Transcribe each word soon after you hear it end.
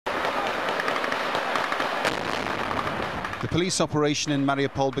The police operation in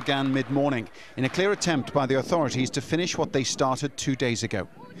Mariupol began mid-morning in a clear attempt by the authorities to finish what they started 2 days ago.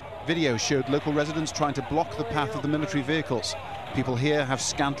 Video showed local residents trying to block the path of the military vehicles. People here have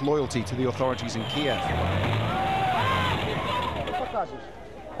scant loyalty to the authorities in Kiev.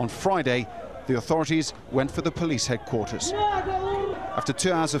 On Friday, the authorities went for the police headquarters. After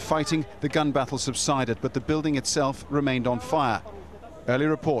 2 hours of fighting, the gun battle subsided, but the building itself remained on fire. Early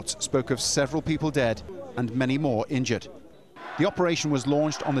reports spoke of several people dead and many more injured. The operation was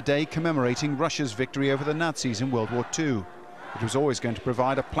launched on the day commemorating Russia's victory over the Nazis in World War II. It was always going to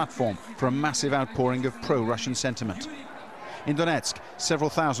provide a platform for a massive outpouring of pro-Russian sentiment. In Donetsk, several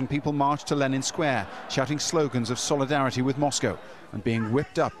thousand people marched to Lenin Square, shouting slogans of solidarity with Moscow and being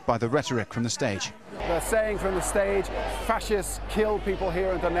whipped up by the rhetoric from the stage. They're saying from the stage, fascists killed people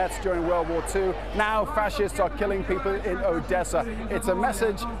here in Donetsk during World War II. Now fascists are killing people in Odessa. It's a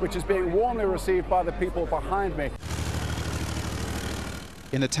message which is being warmly received by the people behind me.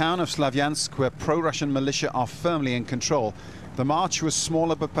 In the town of Slavyansk, where pro-Russian militia are firmly in control, the march was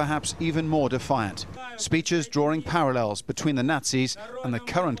smaller but perhaps even more defiant. Speeches drawing parallels between the Nazis and the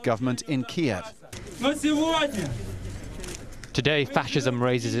current government in Kiev. Today, fascism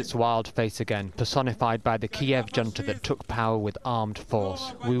raises its wild face again, personified by the Kiev junta that took power with armed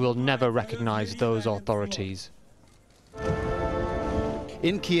force. We will never recognize those authorities.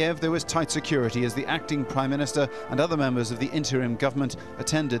 In Kiev, there was tight security as the acting Prime Minister and other members of the interim government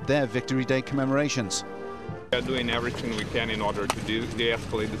attended their Victory Day commemorations. We are doing everything we can in order to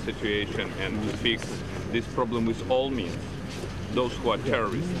de-escalate the situation and to fix this problem with all means. Those who are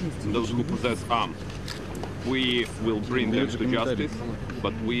terrorists, those who possess arms. We will bring them to justice,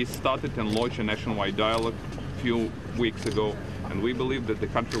 but we started and launched a nationwide dialogue a few weeks ago, and we believe that the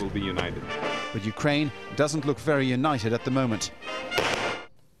country will be united. But Ukraine doesn't look very united at the moment.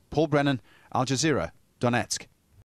 Paul Brennan, Al Jazeera, Donetsk.